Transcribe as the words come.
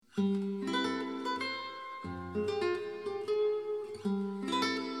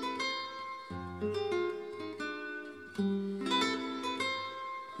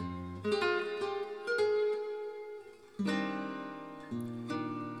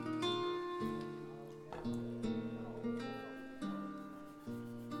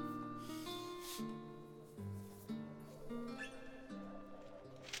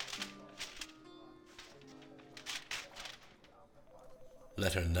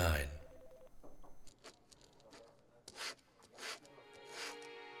Letter 9.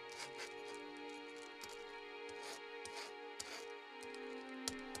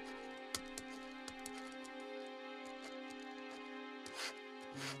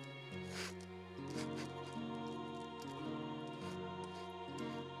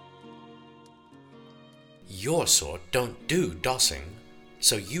 Your sort don't do dossing,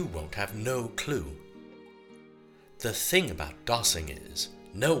 so you won't have no clue. The thing about dossing is,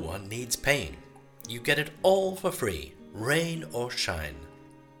 no one needs paying. You get it all for free, rain or shine.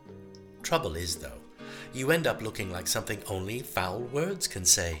 Trouble is, though, you end up looking like something only foul words can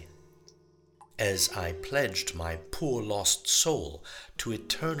say. As I pledged my poor lost soul to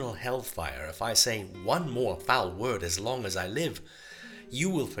eternal hellfire if I say one more foul word as long as I live,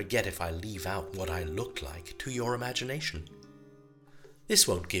 you will forget if I leave out what I looked like to your imagination. This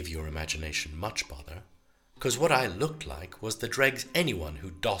won't give your imagination much bother, 'cause what I looked like was the dregs anyone who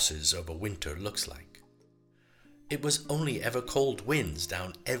dosses over winter looks like. It was only ever cold winds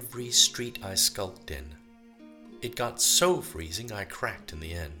down every street I skulked in. It got so freezing I cracked in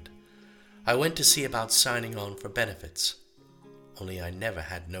the end. I went to see about signing on for benefits, only I never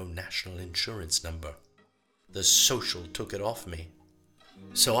had no national insurance number. The social took it off me.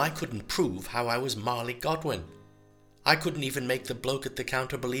 So I couldn't prove how I was Marley Godwin. I couldn't even make the bloke at the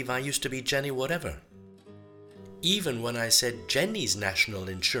counter believe I used to be Jenny whatever. Even when I said Jenny's national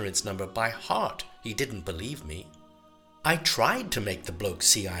insurance number by heart, he didn't believe me. I tried to make the bloke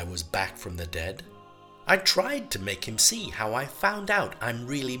see I was back from the dead. I tried to make him see how I found out I'm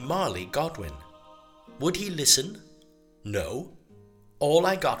really Marley Godwin. Would he listen? No. All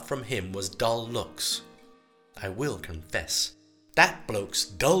I got from him was dull looks. I will confess, that bloke's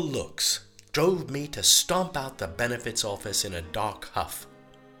dull looks drove me to stomp out the benefits office in a dark huff,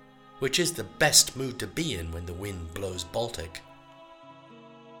 which is the best mood to be in when the wind blows Baltic.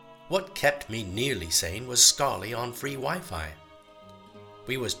 What kept me nearly sane was Scarlet on free Wi-Fi.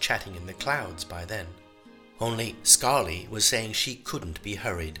 We was chatting in the clouds by then. Only Scarlet was saying she couldn't be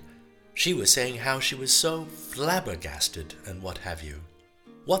hurried. She was saying how she was so flabbergasted and what have you.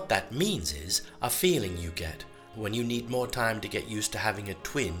 What that means is a feeling you get when you need more time to get used to having a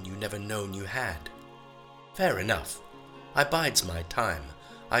twin you never known you had. Fair enough. I bides my time.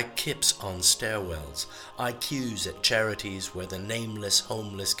 I kips on stairwells. I queues at charities where the nameless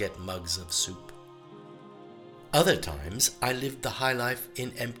homeless get mugs of soup. Other times I lived the high life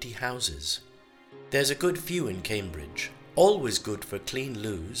in empty houses. There's a good few in Cambridge, always good for clean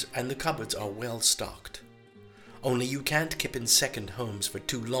loos, and the cupboards are well stocked. Only you can't kip in second homes for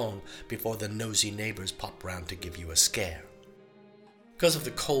too long before the nosy neighbours pop round to give you a scare. 'Cause of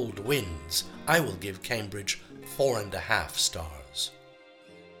the cold winds, I will give Cambridge 4.5 stars.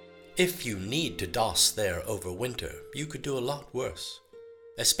 If you need to doss there over winter, you could do a lot worse,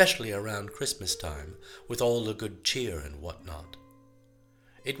 especially around Christmas time, with all the good cheer and whatnot.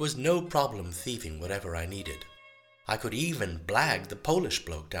 It was no problem thieving whatever I needed. I could even blag the Polish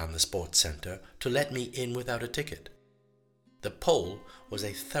bloke down the sports centre to let me in without a ticket. The Pole was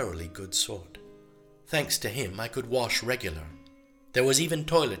a thoroughly good sort. Thanks to him I could wash regular. There was even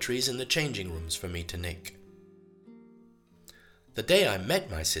toiletries in the changing rooms for me to nick. The day I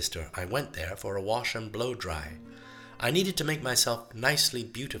met my sister, I went there for a wash and blow dry. I needed to make myself nicely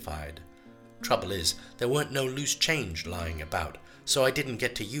beautified. Trouble is, there weren't no loose change lying about, so I didn't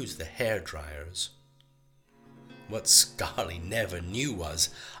get to use the hair dryers. What Scarlet never knew was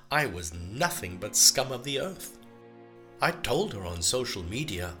I was nothing but scum of the earth. I told her on social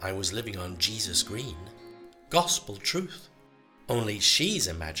media I was living on Jesus Green. Gospel truth. Only she's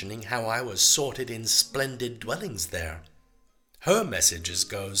imagining how I was sorted in splendid dwellings there. Her messages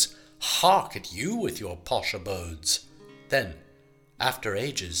goes, "Hark at you with your posh abodes." Then, after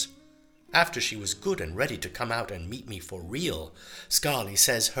ages, after she was good and ready to come out and meet me for real, Scarlet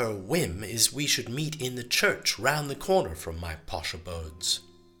says her whim is we should meet in the church round the corner from my posh abodes.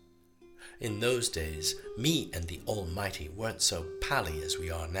 In those days, me and the Almighty weren't so pally as we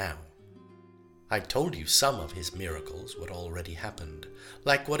are now. I told you some of his miracles what already happened,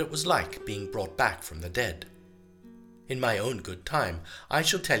 like what it was like being brought back from the dead. In my own good time, I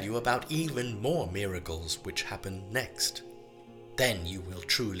shall tell you about even more miracles which happened next. Then you will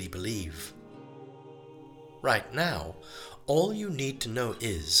truly believe. Right now, all you need to know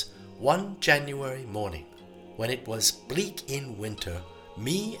is, one January morning, when it was bleak in winter,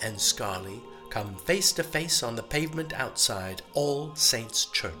 me and Scarlet come face to face on the pavement outside All Saints'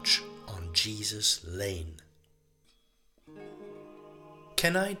 Church on Jesus Lane.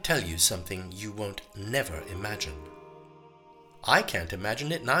 Can I tell you something you won't never imagine? I can't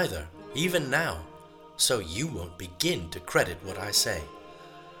imagine it neither, even now, so you won't begin to credit what I say.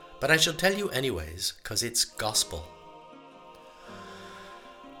 but I shall tell you anyways, 'cause it's gospel.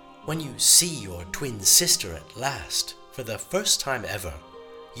 When you see your twin sister at last, for the first time ever,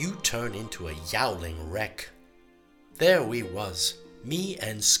 you turn into a yowling wreck. There we was, me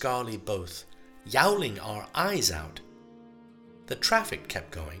and Scarlet both, yowling our eyes out. The traffic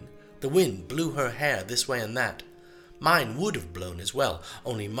kept going, the wind blew her hair this way and that. Mine would have blown as well,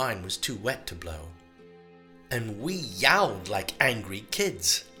 only mine was too wet to blow. And we yowled like angry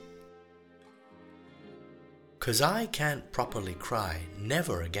kids. 'Cause I can't properly cry,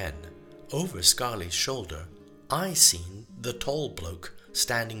 never again. Over Scarlet's shoulder, I seen the tall bloke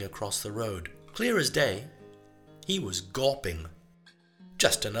standing across the road, clear as day. He was gawping.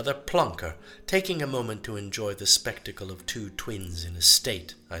 Just another plonker, taking a moment to enjoy the spectacle of two twins in a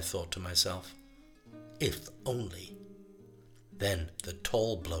state, I thought to myself. If only. Then the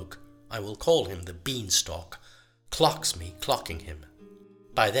tall bloke, I will call him the beanstalk, clocks me clocking him.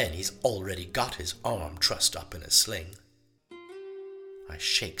 By then he's already got his arm trussed up in a sling. I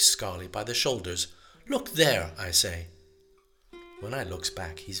shake Scarlet by the shoulders. Look there, I say. When I looks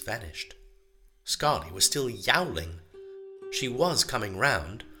back, he's vanished. Scarlet was still yowling. She was coming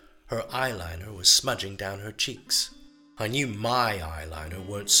round. Her eyeliner was smudging down her cheeks. I knew my eyeliner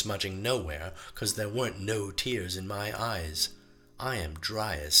weren't smudging nowhere, 'cause there weren't no tears in my eyes. I am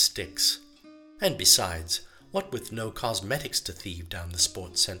dry as sticks. And besides, what with no cosmetics to thieve down the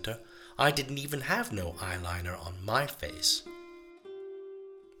sports centre, I didn't even have no eyeliner on my face.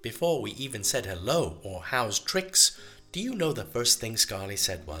 Before we even said hello or how's tricks, do you know the first thing Scarlet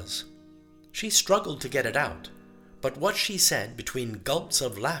said was? She struggled to get it out, but what she said between gulps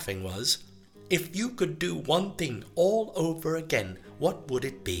of laughing was, "If you could do one thing all over again, what would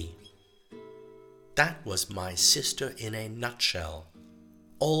it be?" That was my sister in a nutshell.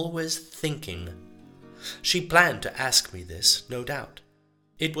 Always thinking. She planned to ask me this, no doubt.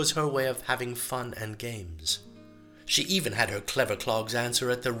 It was her way of having fun and games. She even had her clever clog's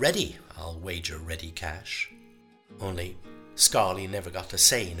answer at the ready, I'll wager ready cash. Only Scarlet never got to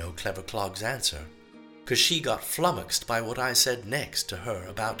say no clever clog's answer, 'cause she got flummoxed by what I said next to her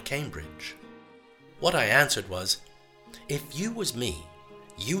about Cambridge. What I answered was, if you was me,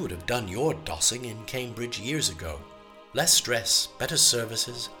 you would have done your dossing in Cambridge years ago. Less stress, better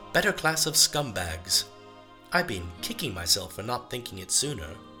services, better class of scumbags. I've been kicking myself for not thinking it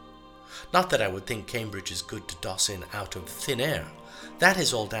sooner. Not that I would think Cambridge is good to doss in out of thin air. That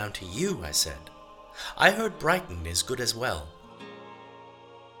is all down to you, I said. I heard Brighton is good as well.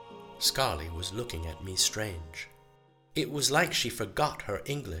 Scarlet was looking at me strange. It was like she forgot her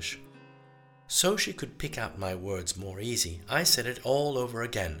English. So she could pick out my words more easy, I said it all over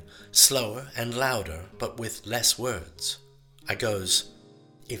again, slower and louder, but with less words. I goes,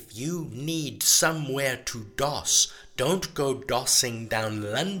 if you need somewhere to doss, don't go dossing down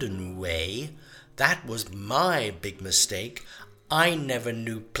London way. That was my big mistake. I never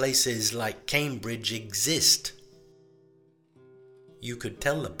knew places like Cambridge exist. You could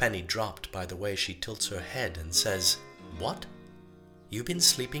tell the penny dropped by the way she tilts her head and says, what? You been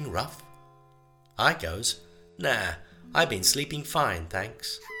sleeping rough? I goes, nah, I been sleeping fine,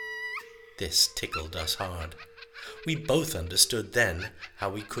 thanks. This tickled us hard. We both understood then how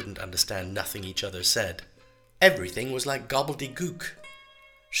we couldn't understand nothing each other said. Everything was like gobbledygook.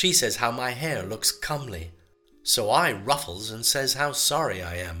 She says how my hair looks comely. So I ruffles and says how sorry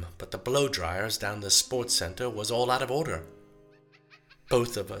I am, but the blow-dryers down the sports centre was all out of order.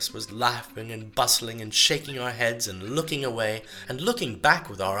 Both of us was laughing and bustling and shaking our heads and looking away and looking back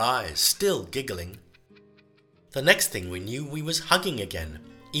with our eyes, still giggling. The next thing we knew, we was hugging again,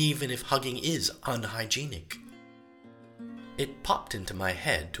 even if hugging is unhygienic. It popped into my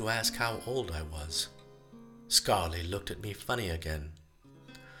head to ask how old I was. Scarlet looked at me funny again.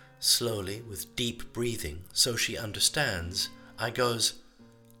 Slowly, with deep breathing, so she understands, I goes,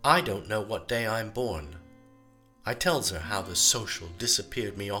 I don't know what day I'm born. I tells her how the social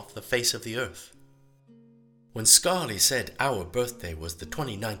disappeared me off the face of the earth. When Scarlet said our birthday was the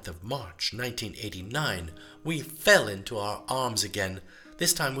 29th of March, 1989, we fell into our arms again,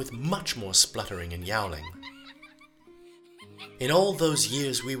 this time with much more spluttering and yowling. In all those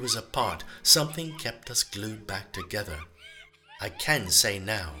years we was apart, something kept us glued back together. I can say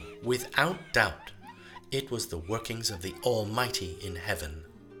now, without doubt, it was the workings of the Almighty in heaven.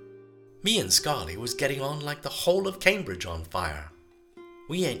 Me and Scarlet was getting on like the whole of Cambridge on fire.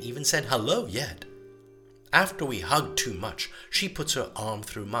 We ain't even said hello yet. After we hugged too much, she puts her arm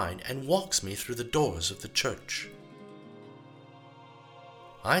through mine and walks me through the doors of the church.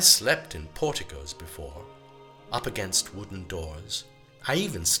 I slept in porticos before, up against wooden doors. I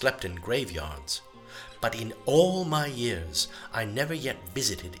even slept in graveyards. but in all my years I never yet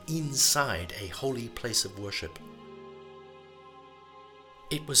visited inside a holy place of worship.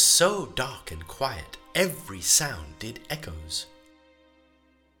 It was so dark and quiet, every sound did echoes.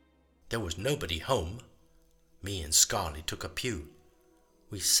 There was nobody home. Me and Scarlet took a pew.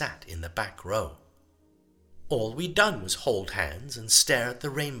 We sat in the back row. All we'd done was hold hands and stare at the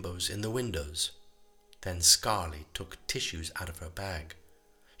rainbows in the windows. Then Scarlet took tissues out of her bag.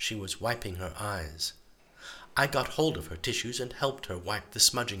 She was wiping her eyes. I got hold of her tissues and helped her wipe the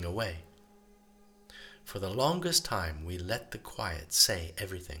smudging away. For the longest time we let the quiet say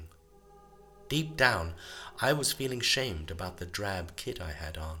everything. Deep down, I was feeling shamed about the drab kit I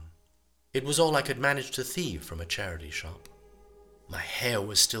had on. It was all I could manage to thieve from a charity shop. My hair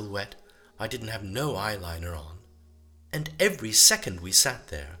was still wet. I didn't have no eyeliner on. And every second we sat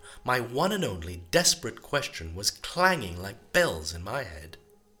there, my one and only desperate question was clanging like bells in my head.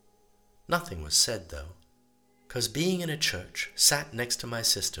 Nothing was said, though, 'cause being in a church, sat next to my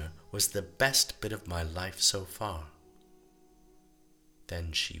sister, was the best bit of my life so far.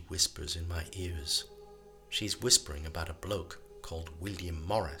 Then she whispers in my ears. She's whispering about a bloke called William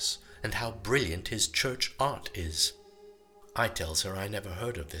Morris and how brilliant his church art is. I tells her I never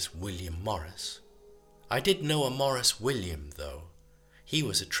heard of this William Morris. I did know a Morris William, though. He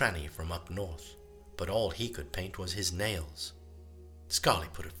was a tranny from up north, but all he could paint was his nails.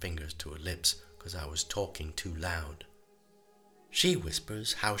 Scarlet put her fingers to her lips, 'cause I was talking too loud. She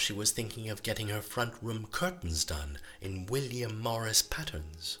whispers how she was thinking of getting her front room curtains done in William Morris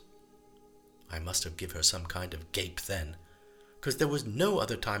patterns. I must have given her some kind of gape then, 'cause there was no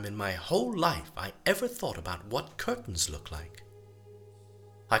other time in my whole life I ever thought about what curtains look like.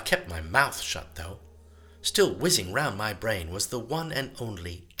 I kept my mouth shut, though. Still whizzing round my brain was the one and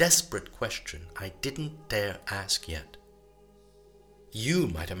only desperate question I didn't dare ask yet. You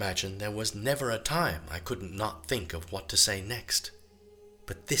might imagine there was never a time I couldn't not think of what to say next.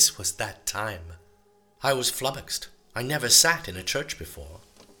 But this was that time. I was flummoxed. I never sat in a church before.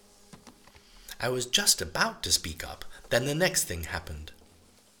 I was just about to speak up, then the next thing happened.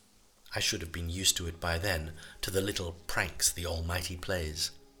 I should have been used to it by then, to the little pranks the Almighty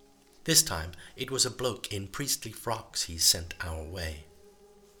plays. This time it was a bloke in priestly frocks he sent our way.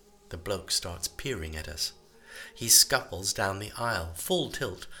 The bloke starts peering at us. He scuffles down the aisle, full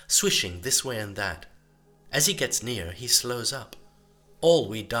tilt, swishing this way and that. As he gets near, he slows up. All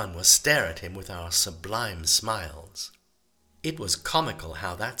we'd done was stare at him with our sublime smiles. It was comical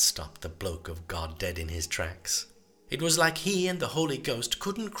how that stopped the bloke of God dead in his tracks. It was like he and the Holy Ghost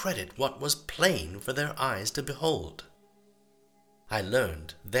couldn't credit what was plain for their eyes to behold. I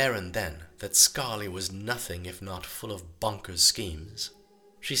learned there and then that Scarlet was nothing if not full of bonkers schemes.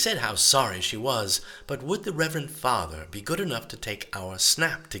 She said how sorry she was, but would the Reverend Father be good enough to take our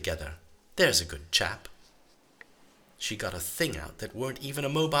snap together? There's a good chap. She got a thing out that weren't even a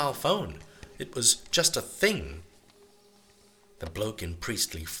mobile phone. It was just a thing. The bloke in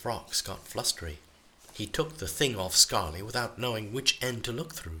priestly frocks got flustery. He took the thing off Scarlet without knowing which end to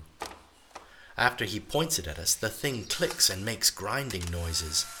look through. After he points it at us, the thing clicks and makes grinding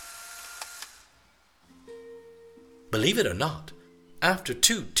noises. Believe it or not, after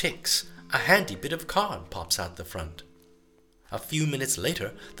 2 ticks, a handy bit of card pops out the front. A few minutes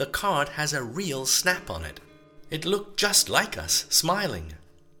later, the card has a real snap on it. It looked just like us, smiling.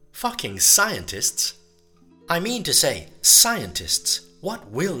 Fucking scientists! I mean to say, scientists,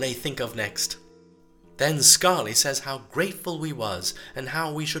 what will they think of next? Then Scarlet says how grateful we was and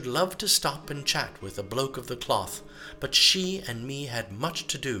how we should love to stop and chat with the bloke of the cloth, but she and me had much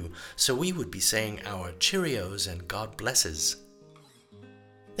to do, so we would be saying our Cheerios and God blesses.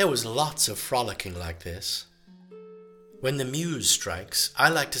 There was lots of frolicking like this. When the muse strikes, I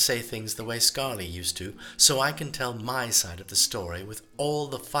like to say things the way Scarlet used to, so I can tell my side of the story with all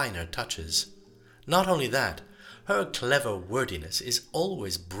the finer touches. Not only that, her clever wordiness is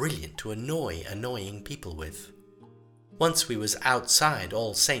always brilliant to annoy annoying people with. Once we was outside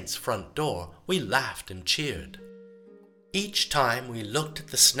All Saints' front door, we laughed and cheered. Each time we looked at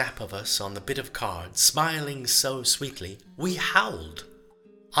the snap of us on the bit of card, smiling so sweetly, we howled.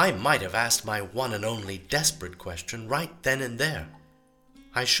 I might have asked my one and only desperate question right then and there.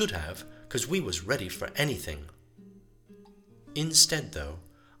 I should have, 'cause we was ready for anything. Instead, though,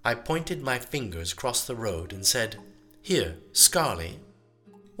 I pointed my fingers across the road and said, "Here, Scarlet,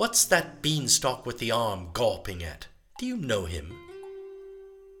 what's that beanstalk with the arm gawping at? Do you know him?"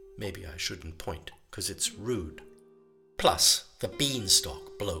 Maybe I shouldn't point, 'cause it's rude. Plus, the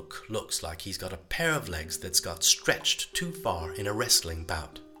beanstalk bloke looks like he's got a pair of legs that's got stretched too far in a wrestling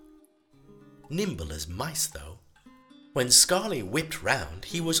bout. Nimble as mice, though. When Scarlet whipped round,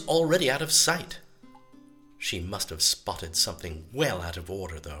 he was already out of sight. She must have spotted something well out of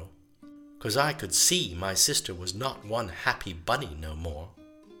order, though, 'cause I could see my sister was not one happy bunny no more.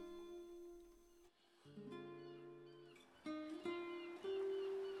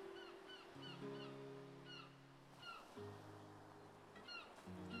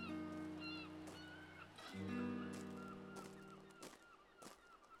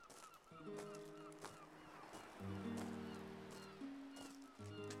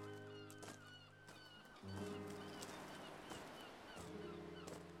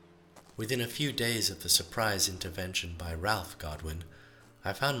 Within a few days of the surprise intervention by Ralph Godwin,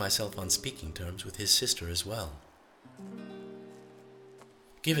 I found myself on speaking terms with his sister as well.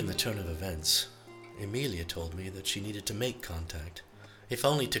 Given the turn of events, Emilia told me that she needed to make contact, if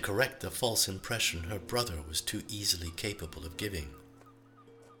only to correct the false impression her brother was too easily capable of giving.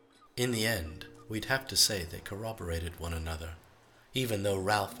 In the end, we'd have to say they corroborated one another, even though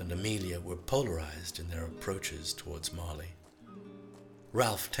Ralph and Emilia were polarized in their approaches towards Marley.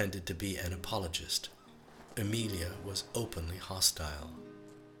 Ralph tended to be an apologist. Emilia was openly hostile.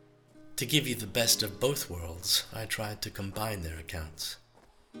 To give you the best of both worlds, I tried to combine their accounts.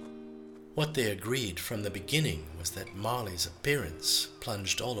 What they agreed from the beginning was that Marley's appearance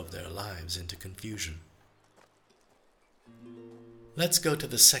plunged all of their lives into confusion. Let's go to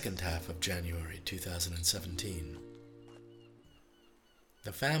the second half of January 2017.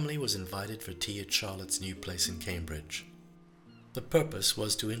 The family was invited for tea at Charlotte's new place in Cambridge. The purpose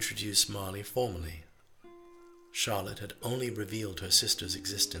was to introduce Marley formally. Charlotte had only revealed her sister's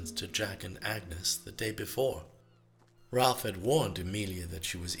existence to Jack and Agnes the day before. Ralph had warned Emilia that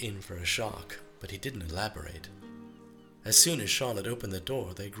she was in for a shock, but he didn't elaborate. As soon as Charlotte opened the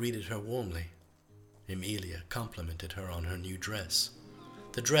door, they greeted her warmly. Emilia complimented her on her new dress.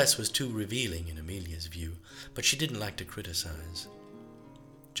 The dress was too revealing in Emilia's view, but she didn't like to criticize.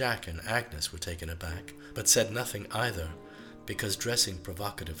 Jack and Agnes were taken aback, but said nothing either, because dressing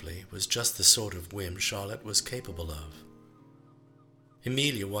provocatively was just the sort of whim Charlotte was capable of.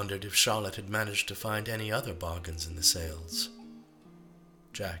 Emilia wondered if Charlotte had managed to find any other bargains in the sales.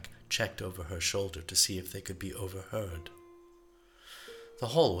 Jack checked over her shoulder to see if they could be overheard. The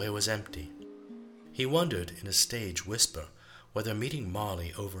hallway was empty. He wondered in a stage whisper whether meeting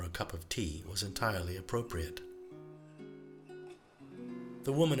Marley over a cup of tea was entirely appropriate.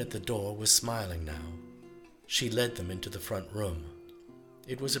 The woman at the door was smiling now. She led them into the front room.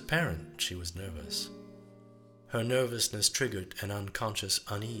 It was apparent she was nervous. Her nervousness triggered an unconscious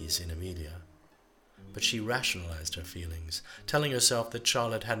unease in Emilia, but she rationalized her feelings, telling herself that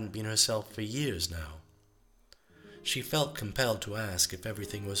Charlotte hadn't been herself for years now. She felt compelled to ask if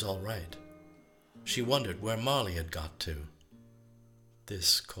everything was all right. She wondered where Marley had got to.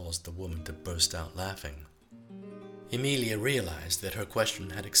 This caused the woman to burst out laughing. Emilia realized that her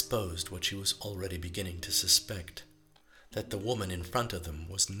question had exposed what she was already beginning to suspect, that the woman in front of them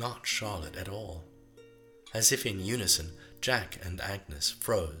was not Charlotte at all. As if in unison, Jack and Agnes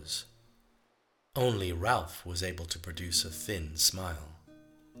froze. Only Ralph was able to produce a thin smile.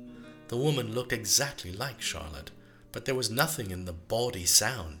 The woman looked exactly like Charlotte, but there was nothing in the bawdy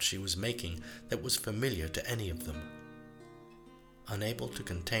sound she was making that was familiar to any of them. Unable to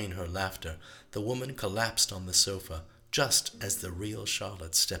contain her laughter, the woman collapsed on the sofa just as the real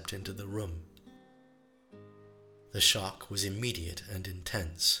Charlotte stepped into the room. The shock was immediate and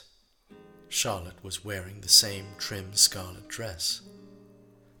intense. Charlotte was wearing the same trim scarlet dress.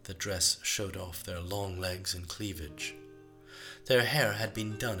 The dress showed off their long legs and cleavage. Their hair had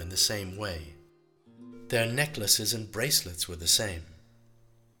been done in the same way. Their necklaces and bracelets were the same.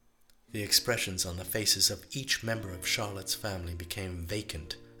 The expressions on the faces of each member of Charlotte's family became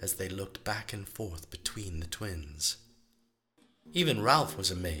vacant as they looked back and forth between the twins. Even Ralph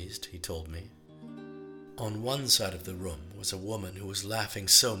was amazed, he told me. On one side of the room was a woman who was laughing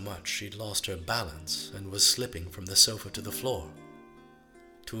so much she'd lost her balance and was slipping from the sofa to the floor.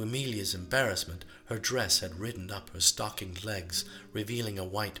 To Emilia's embarrassment, her dress had ridden up her stockinged legs, revealing a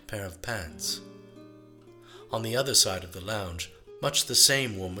white pair of pants. On the other side of the lounge, much the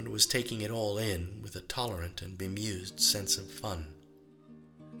same woman was taking it all in with a tolerant and bemused sense of fun.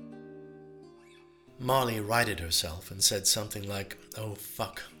 Marley righted herself and said something like, "Oh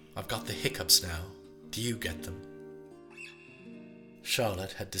fuck, I've got the hiccups now. Do you get them?"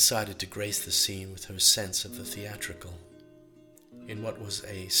 Charlotte had decided to grace the scene with her sense of the theatrical. In what was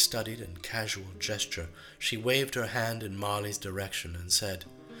a studied and casual gesture, she waved her hand in Marley's direction and said,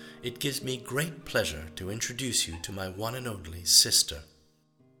 "It gives me great pleasure to introduce you to my one and only sister."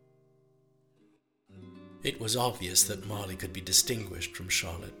 It was obvious that Marley could be distinguished from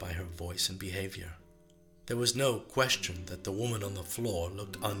Charlotte by her voice and behavior. There was no question that the woman on the floor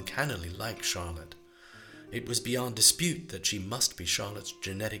looked uncannily like Charlotte. It was beyond dispute that she must be Charlotte's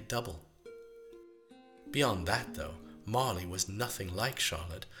genetic double. Beyond that, though, Marley was nothing like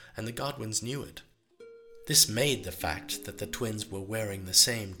Charlotte, and the Godwins knew it. This made the fact that the twins were wearing the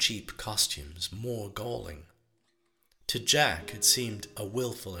same cheap costumes more galling. To Jack, it seemed a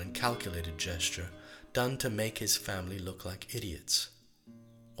willful and calculated gesture done to make his family look like idiots.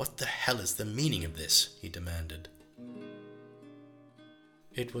 "What the hell is the meaning of this?" he demanded.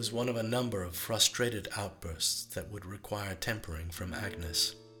 It was one of a number of frustrated outbursts that would require tempering from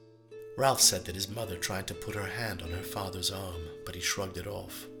Agnes. Ralph said that his mother tried to put her hand on her father's arm, but he shrugged it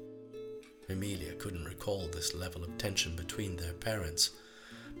off. Emilia couldn't recall this level of tension between their parents,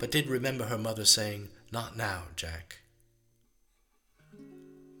 but did remember her mother saying, "Not now, Jack."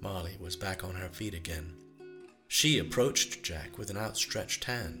 Marley was back on her feet again. She approached Jack with an outstretched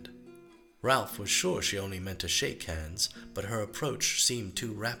hand. Ralph was sure she only meant to shake hands, but her approach seemed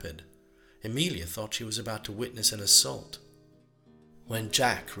too rapid. Emilia thought she was about to witness an assault. When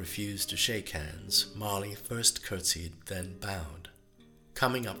Jack refused to shake hands, Marley first curtsied, then bowed.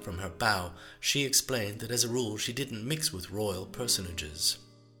 Coming up from her bow, she explained that as a rule she didn't mix with royal personages.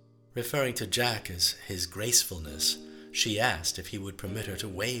 Referring to Jack as his gracefulness, she asked if he would permit her to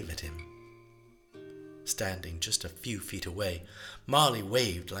wave at him. Standing just a few feet away, Marley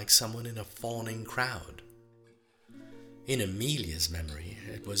waved like someone in a fawning crowd. In Emilia's memory,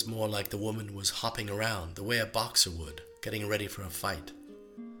 it was more like the woman was hopping around the way a boxer would, getting ready for a fight.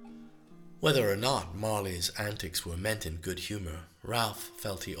 Whether or not Marley's antics were meant in good humor, Ralph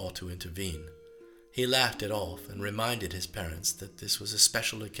felt he ought to intervene. He laughed it off and reminded his parents that this was a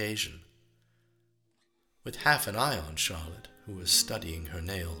special occasion. With half an eye on Charlotte, who was studying her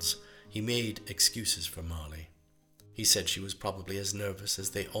nails, he made excuses for Marley. He said she was probably as nervous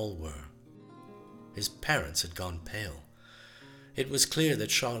as they all were. His parents had gone pale. It was clear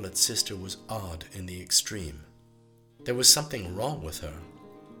that Charlotte's sister was odd in the extreme. There was something wrong with her,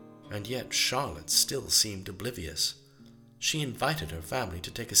 and yet Charlotte still seemed oblivious. She invited her family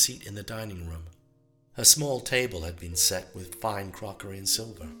to take a seat in the dining room. A small table had been set with fine crockery and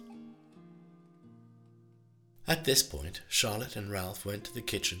silver. At this point, Charlotte and Ralph went to the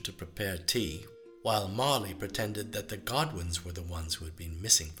kitchen to prepare tea, while Marley pretended that the Godwins were the ones who had been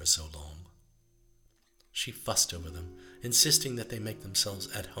missing for so long. She fussed over them, insisting that they make themselves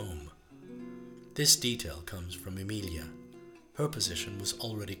at home. This detail comes from Emilia. Her position was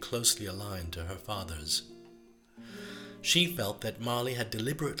already closely aligned to her father's. She felt that Marley had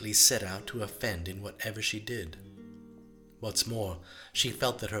deliberately set out to offend in whatever she did. What's more, she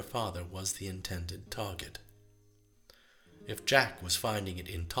felt that her father was the intended target. If Jack was finding it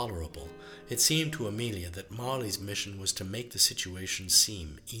intolerable, it seemed to Emilia that Marley's mission was to make the situation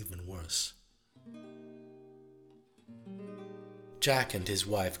seem even worse. Jack and his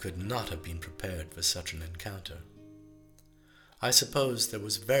wife could not have been prepared for such an encounter. I suppose there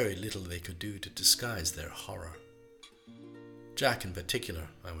was very little they could do to disguise their horror. Jack in particular,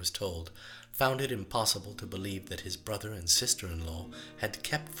 I was told, found it impossible to believe that his brother and sister-in-law had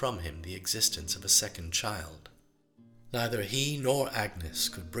kept from him the existence of a second child. Neither he nor Agnes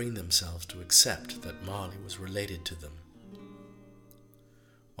could bring themselves to accept that Marley was related to them.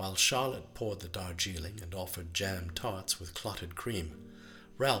 While Charlotte poured the Darjeeling and offered jam tarts with clotted cream,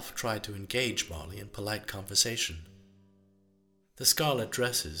 Ralph tried to engage Marley in polite conversation. The scarlet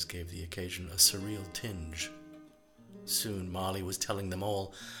dresses gave the occasion a surreal tinge. Soon Marley was telling them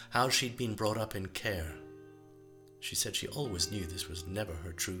all how she'd been brought up in care. She said she always knew this was never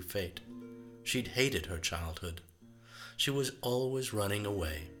her true fate. She'd hated her childhood. She was always running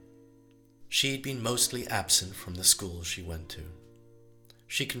away. She'd been mostly absent from the school she went to.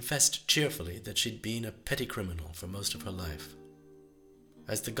 She confessed cheerfully that she'd been a petty criminal for most of her life.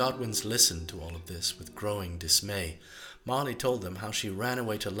 As the Godwins listened to all of this with growing dismay, Marley told them how she ran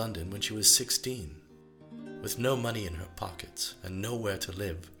away to London when she was 16. With no money in her pockets and nowhere to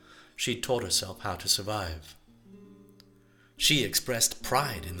live, she'd taught herself how to survive. She expressed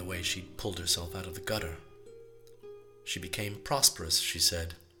pride in the way she'd pulled herself out of the gutter. She became prosperous, she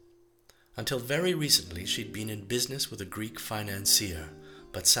said. Until very recently, she'd been in business with a Greek financier,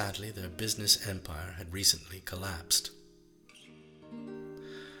 but sadly their business empire had recently collapsed.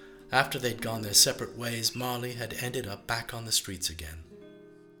 After they'd gone their separate ways, Marley had ended up back on the streets again.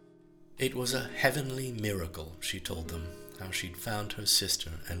 It was a heavenly miracle, she told them, how she'd found her sister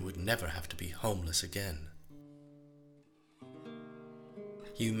and would never have to be homeless again.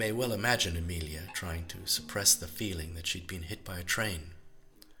 You may well imagine Emilia trying to suppress the feeling that she'd been hit by a train.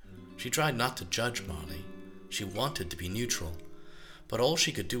 She tried not to judge Marley. She wanted to be neutral, but all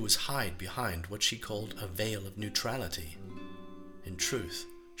she could do was hide behind what she called a veil of neutrality. In truth,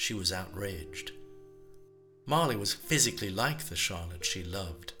 she was outraged. Marley was physically like the Charlotte she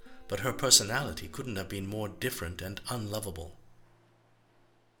loved, but her personality couldn't have been more different and unlovable.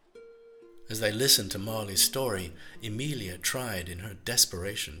 As they listened to Marley's story, Emilia tried in her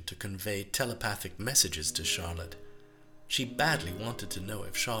desperation to convey telepathic messages to Charlotte. She badly wanted to know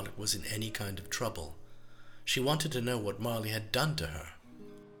if Charlotte was in any kind of trouble. She wanted to know what Marley had done to her.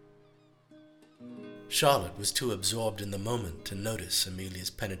 Charlotte was too absorbed in the moment to notice Emilia's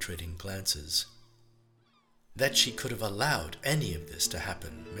penetrating glances. That she could have allowed any of this to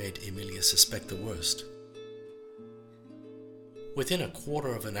happen made Emilia suspect the worst. Within a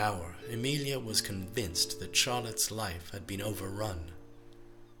quarter of an hour, Emilia was convinced that Charlotte's life had been overrun.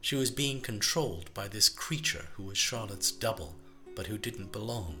 She was being controlled by this creature who was Charlotte's double, but who didn't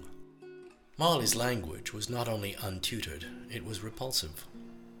belong. Marley's language was not only untutored, it was repulsive.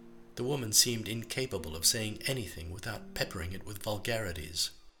 The woman seemed incapable of saying anything without peppering it with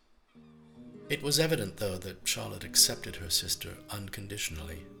vulgarities. It was evident, though, that Charlotte accepted her sister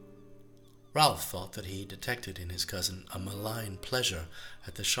unconditionally. Ralph thought that he detected in his cousin a malign pleasure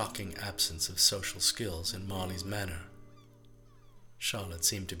at the shocking absence of social skills in Marley's manner. Charlotte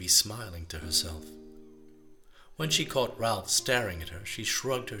seemed to be smiling to herself. When she caught Ralph staring at her, she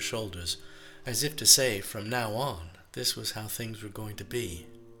shrugged her shoulders, as if to say, from now on, this was how things were going to be.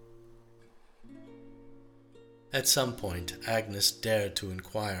 At some point, Agnes dared to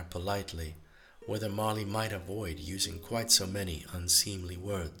inquire politely whether Marley might avoid using quite so many unseemly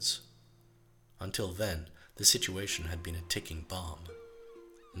words. Until then, the situation had been a ticking bomb.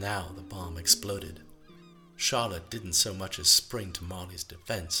 Now the bomb exploded. Charlotte didn't so much as spring to Marley's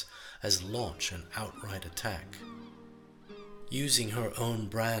defense as launch an outright attack. Using her own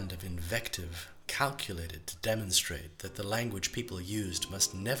brand of invective, calculated to demonstrate that the language people used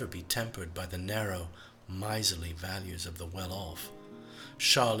must never be tempered by the narrow, miserly values of the well-off,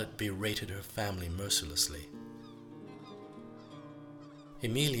 Charlotte berated her family mercilessly.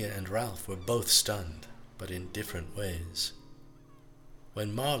 Emilia and Ralph were both stunned, but in different ways.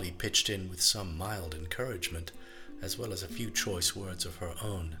 When Marley pitched in with some mild encouragement, as well as a few choice words of her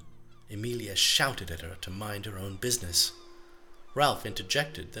own, Emilia shouted at her to mind her own business. Ralph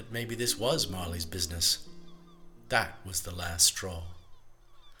interjected that maybe this was Marley's business. That was the last straw.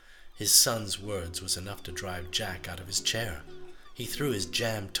 His son's words was enough to drive Jack out of his chair. He threw his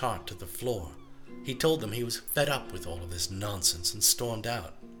jam tart to the floor. He told them he was fed up with all of this nonsense and stormed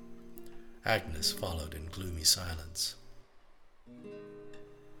out. Agnes followed in gloomy silence.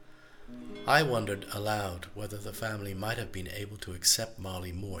 I wondered aloud whether the family might have been able to accept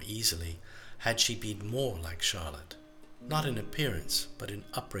Marley more easily had she been more like Charlotte, not in appearance but in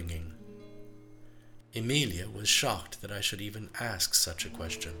upbringing. Emilia was shocked that I should even ask such a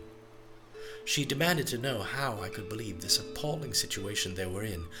question. She demanded to know how I could believe this appalling situation they were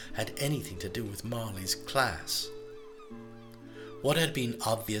in had anything to do with Marley's class. What had been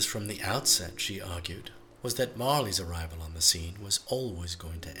obvious from the outset, she argued, was that Marley's arrival on the scene was always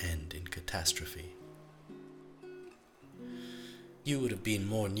going to end in catastrophe. You would have been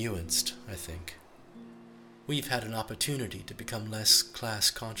more nuanced, I think. We've had an opportunity to become less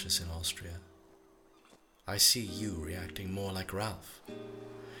class-conscious in Austria. I see you reacting more like Ralph.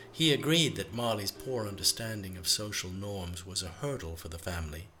 He agreed that Marley's poor understanding of social norms was a hurdle for the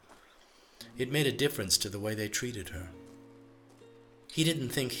family. It made a difference to the way they treated her. He didn't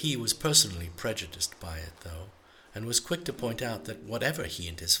think he was personally prejudiced by it, though, and was quick to point out that whatever he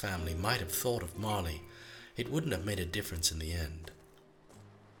and his family might have thought of Marley, it wouldn't have made a difference in the end.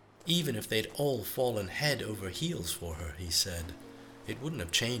 Even if they'd all fallen head over heels for her, he said, it wouldn't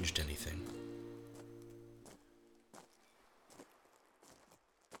have changed anything.